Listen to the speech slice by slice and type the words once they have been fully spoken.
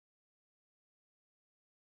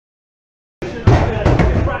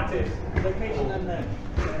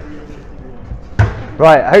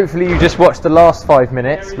Right, hopefully you just watched the last 5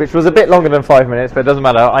 minutes, which was a bit longer than 5 minutes, but it doesn't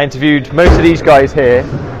matter. I interviewed most of these guys here.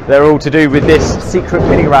 They're all to do with this secret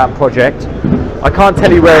mini ramp project. I can't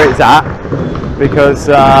tell you where it's at because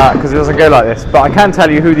it doesn't go like this, but I can tell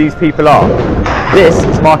you who these people are. This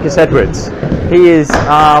is Marcus Edwards. He is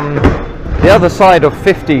the other side of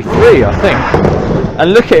 53, I think.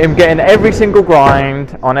 And look at him getting every single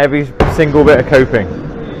grind on every single bit of coping.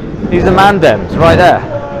 He's the Mandems right there.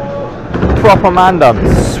 Proper Mandems.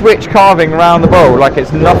 Switch carving around the bowl like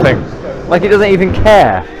it's nothing. Like he doesn't even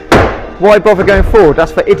care. Why bother going forward?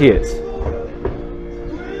 That's for idiots.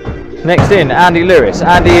 Next in, Andy Lewis.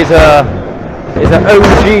 Andy is an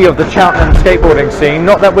OG of the Cheltenham skateboarding scene.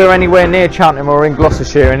 Not that we're anywhere near Cheltenham or in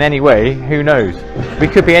Gloucestershire in any way. Who knows? We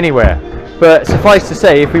could be anywhere. But suffice to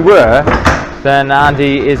say, if we were, then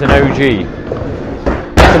Andy is an OG.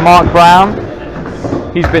 Mr. Mark Brown.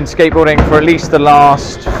 He's been skateboarding for at least the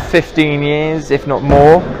last 15 years, if not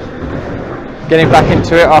more. Getting back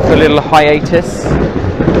into it after a little hiatus.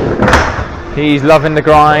 He's loving the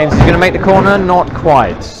grinds. He's going to make the corner? Not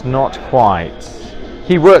quite. Not quite.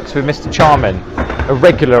 He works with Mr. Charmin, a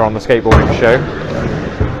regular on the skateboarding show.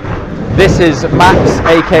 This is Max,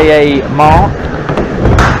 aka Mark.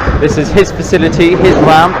 This is his facility, his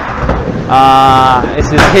ramp.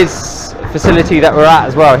 This is his facility that we're at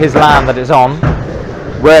as well, his land that it's on.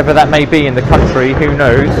 Wherever that may be in the country, who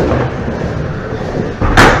knows.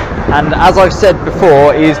 And as I've said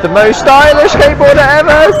before, he is the most stylish skateboarder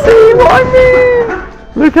ever. See what I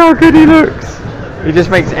mean? Look how good he looks. He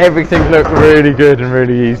just makes everything look really good and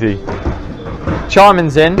really easy.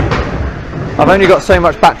 Charmin's in. I've only got so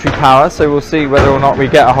much battery power, so we'll see whether or not we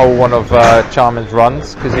get a whole one of Charmin's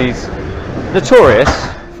runs, because he's notorious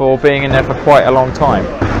for being in there for quite a long time.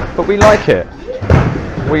 But we like it.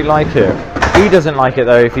 We like it. He doesn't like it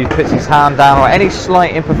though if he puts his hand down or any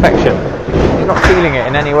slight imperfection. He's not feeling it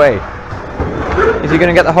in any way. Is he going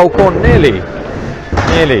to get the whole corner? Nearly.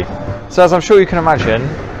 Nearly. So as I'm sure you can imagine,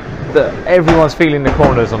 that everyone's feeling the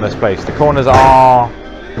corners on this place. The corners are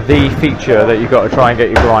the feature that you've got to try and get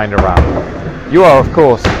your grind around. You are of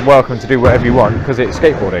course welcome to do whatever you want because it's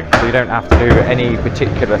skateboarding, so you don't have to do any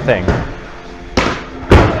particular thing.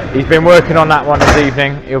 He's been working on that one this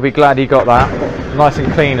evening. He'll be glad he got that. Nice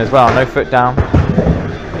and clean as well, no foot down.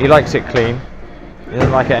 He likes it clean. He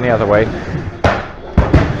doesn't like it any other way.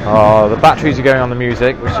 Oh, the batteries are going on the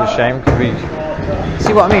music, which is a shame because we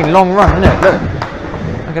see what I mean. Long run, isn't it?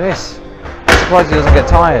 Look at this. I'm surprised he doesn't get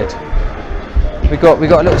tired. We got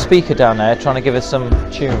a little speaker down there trying to give us some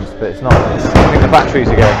tunes, but it's not. I think the batteries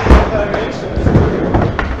are going.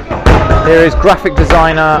 Here is graphic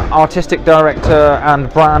designer, artistic director and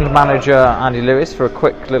brand manager Andy Lewis for a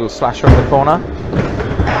quick little slasher in the corner.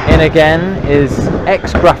 In again is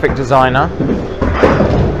ex-graphic designer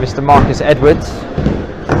Mr. Marcus Edwards.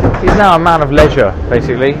 He's now a man of leisure,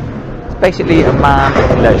 basically. He's basically a man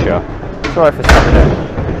of leisure. Sorry for summing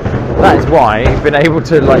it. That is why he's been able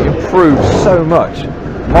to improve so much.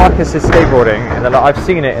 Marcus is skateboarding, I've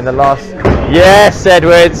seen it in the last... Yes,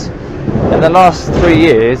 Edwards! In the last 3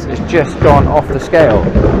 years, it's just gone off the scale.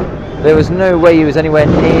 There was no way he was anywhere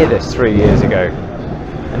near this 3 years ago.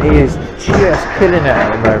 And he is just killing it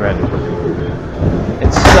at the moment.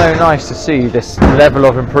 It's so nice to see this level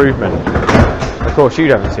of improvement. Of course, you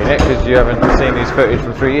haven't seen it because you haven't seen his footage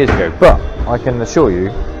from 3 years ago. But I can assure you,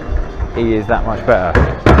 he is that much better.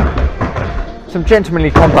 Some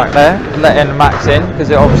gentlemanly contact there, letting Max in because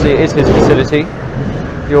it obviously is his facility.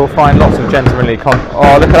 You'll find lots of gentlemanly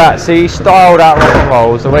oh, look at that, see, styled out rock and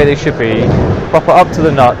rolls the way they should be, proper up to the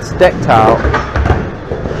nuts, decked out.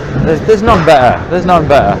 There's none better, there's none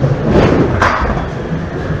better.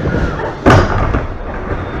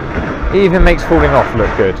 He even makes falling off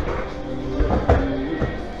look good.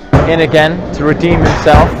 In again to redeem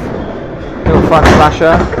himself, little front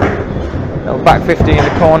slasher, little back 50 in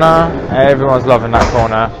the corner. Everyone's loving that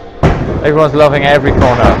corner, everyone's loving every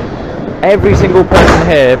corner. Every single person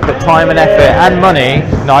here put time and effort and money.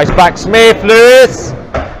 Nice backsmith, Lewis!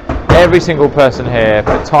 Every single person here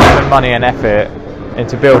put time and money and effort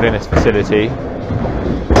into building this facility.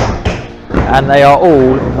 And they are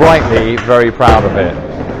all rightly very proud of it.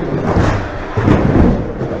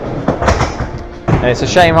 And it's a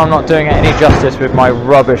shame I'm not doing it any justice with my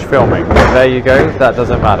rubbish filming. But there you go, that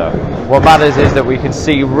doesn't matter. What matters is that we can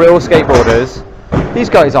see real skateboarders. These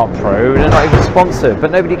guys aren't pro, they're not even sponsored,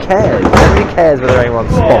 but nobody cares. Nobody cares whether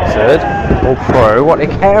anyone's sponsored or pro. What they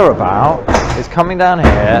care about is coming down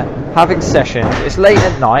here, having sessions. It's late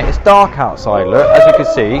at night, it's dark outside, look, as you can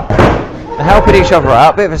see. They're helping each other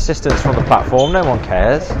out, bit of assistance from the platform, no one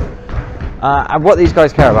cares. And what these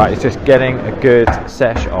guys care about is just getting a good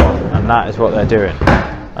sesh on, and that is what they're doing,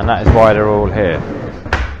 and that is why they're all here.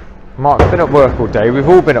 Mark's been at work all day, we've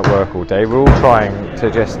all been at work all day, we're all trying to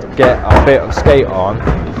just get a bit of skate on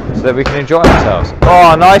so that we can enjoy ourselves.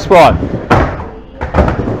 Oh, nice one!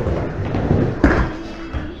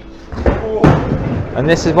 And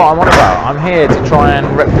this is what I'm on about. I'm here to try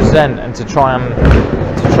and represent and to try and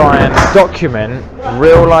document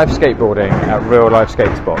real life skateboarding at real life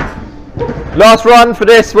skate spots. Last run for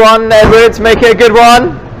this one, Edwards, make it a good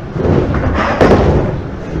one.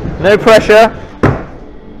 No pressure.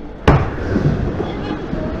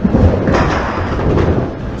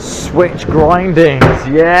 Switch grindings,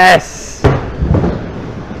 yes!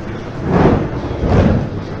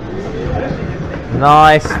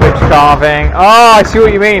 Nice switch carving. Oh, I see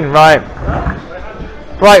what you mean, right.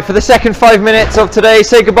 Right, for the second 5 minutes of today,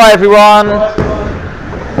 say goodbye everyone.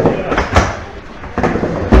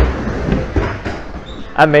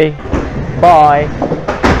 And me. Bye.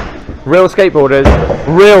 Real skateboarders,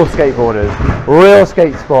 real skateboarders, real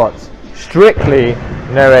skate spots. Strictly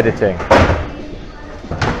no editing.